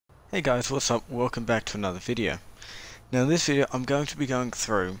Hey guys, what's up? Welcome back to another video. Now in this video I'm going to be going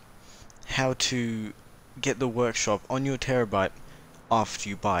through how to get the workshop on your Terabyte after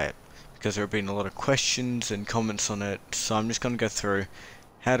you buy it, because there have been a lot of questions and comments on it, so I'm just going to go through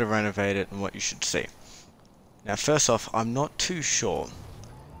how to renovate it and what you should see. Now first off, I'm not too sure,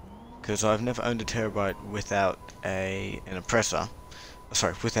 because I've never owned a Terabyte without an oppressor,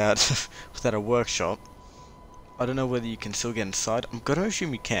 without without a workshop. I don't know whether you can still get inside. I'm gonna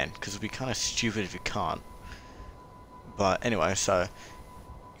assume you can, because it'd be kind of stupid if you can't. But anyway, so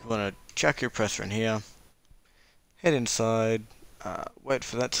you want to chuck your oppressor in here, head inside, wait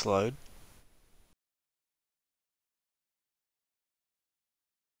for that to load.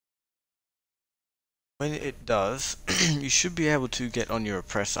 When it does, you should be able to get on your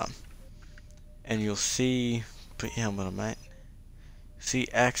oppressor, and you'll see, put your helmet on, mate. See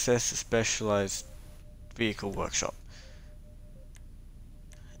access a specialized vehicle workshop.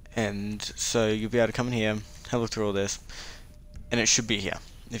 And so you'll be able to come in here, have a look through all this, and it should be here.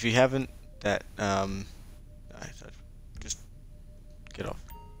 If you haven't, that just get off.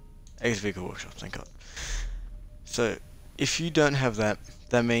 Exit vehicle workshop, thank God. So if you don't have that,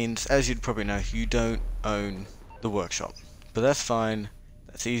 that means, as you'd probably know, you don't own the workshop. But that's fine.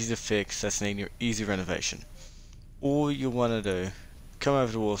 That's easy to fix. That's an easy renovation. All you want to do, come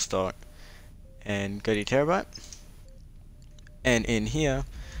over to Wallstock and go to your Terabyte, and in here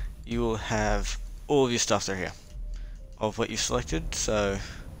you will have all of your stuff there here of what you selected. So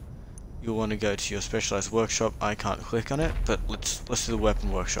you'll want to go to your specialized workshop. I can't click on it, but let's do the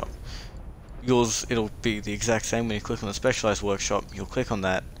weapon workshop. Yours, it'll be the exact same. When you click on the specialized workshop, you'll click on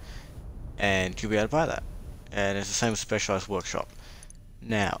that and you'll be able to buy that, and it's the same with specialized workshop.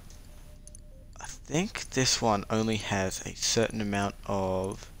 Now I think this one only has a certain amount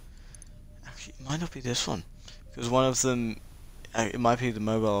of, actually it might not be this one, because one of them, it might be the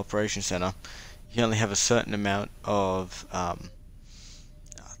mobile operation center. You only have a certain amount of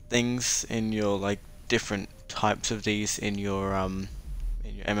things in your, like, different types of these in your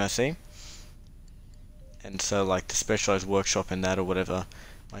MSC. And so, like, the specialized workshop in that or whatever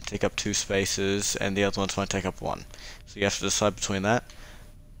might take up 2 spaces, and the other ones might take up 1. So you have to decide between that.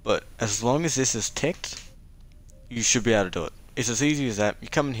 But as long as this is ticked, you should be able to do it. It's as easy as that. You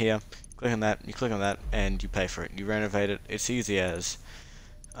come in here, click on that, you click on that, and you pay for it. You renovate it. It's easy as.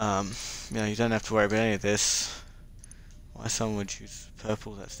 You don't have to worry about any of this. Why someone would choose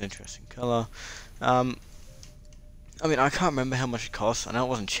purple? That's an interesting color. I mean, I can't remember how much it costs. I know it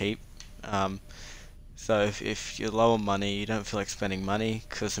wasn't cheap. So if you're low on money, you don't feel like spending money,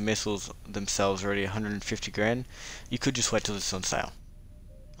 because the missiles themselves are already 150 grand, you could just wait till it's on sale.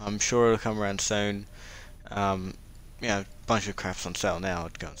 I'm sure it'll come around soon. A bunch of crap's on sale now.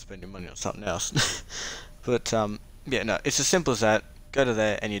 I'd go and spend your money on something else. But yeah, no, it's as simple as that. Go to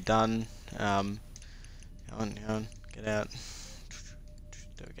there and you're done. Go on, get out.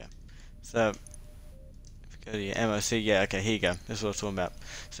 There we go. So go to your MOC, yeah, okay, here you go. This is what I was talking about.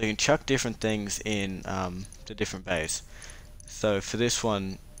 So you can chuck different things in the different bays. So for this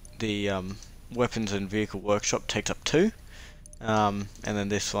one, the weapons and vehicle workshop takes up 2, and then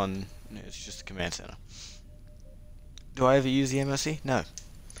this one is just a command center. Do I ever use the MOC? No.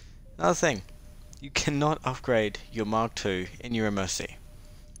 Another thing, you cannot upgrade your Mark II in your MOC.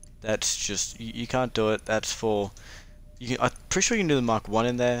 That's just, you can't do it. That's for, I'm pretty sure you can do the Mark I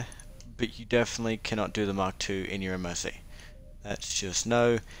in there, but you definitely cannot do the Mark II in your MOC. That's just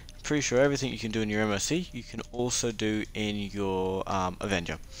no. I'm pretty sure everything you can do in your MOC, you can also do in your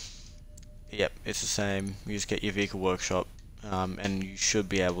Avenger. Yep, it's the same. You just get your vehicle workshop, and you should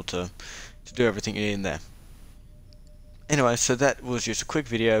be able to do everything you need in there. Anyway, so that was just a quick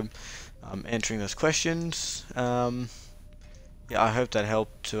video answering those questions. Yeah, I hope that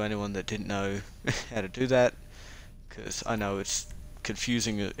helped to anyone that didn't know how to do that, because I know it's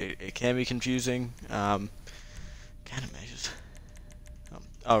confusing. It can be confusing. Countermeasures.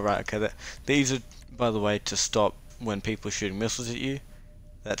 Oh right, okay. These are, by the way, to stop when people are shooting missiles at you.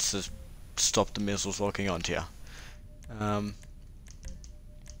 That's to stop the missiles locking onto you. And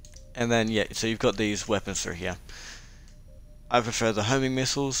then yeah, so you've got these weapons through here. I prefer the homing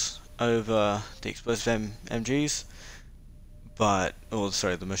missiles over the explosive MGs, but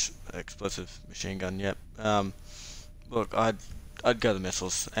the explosive machine gun. Yep. Look, I'd go the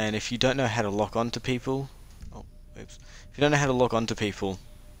missiles, and if you don't know how to lock onto people, if you don't know how to lock onto people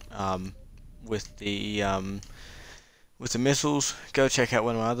with the missiles, go check out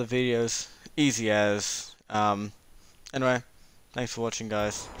one of my other videos. Easy as. Anyway, thanks for watching,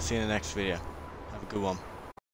 guys. See you in the next video. Have a good one.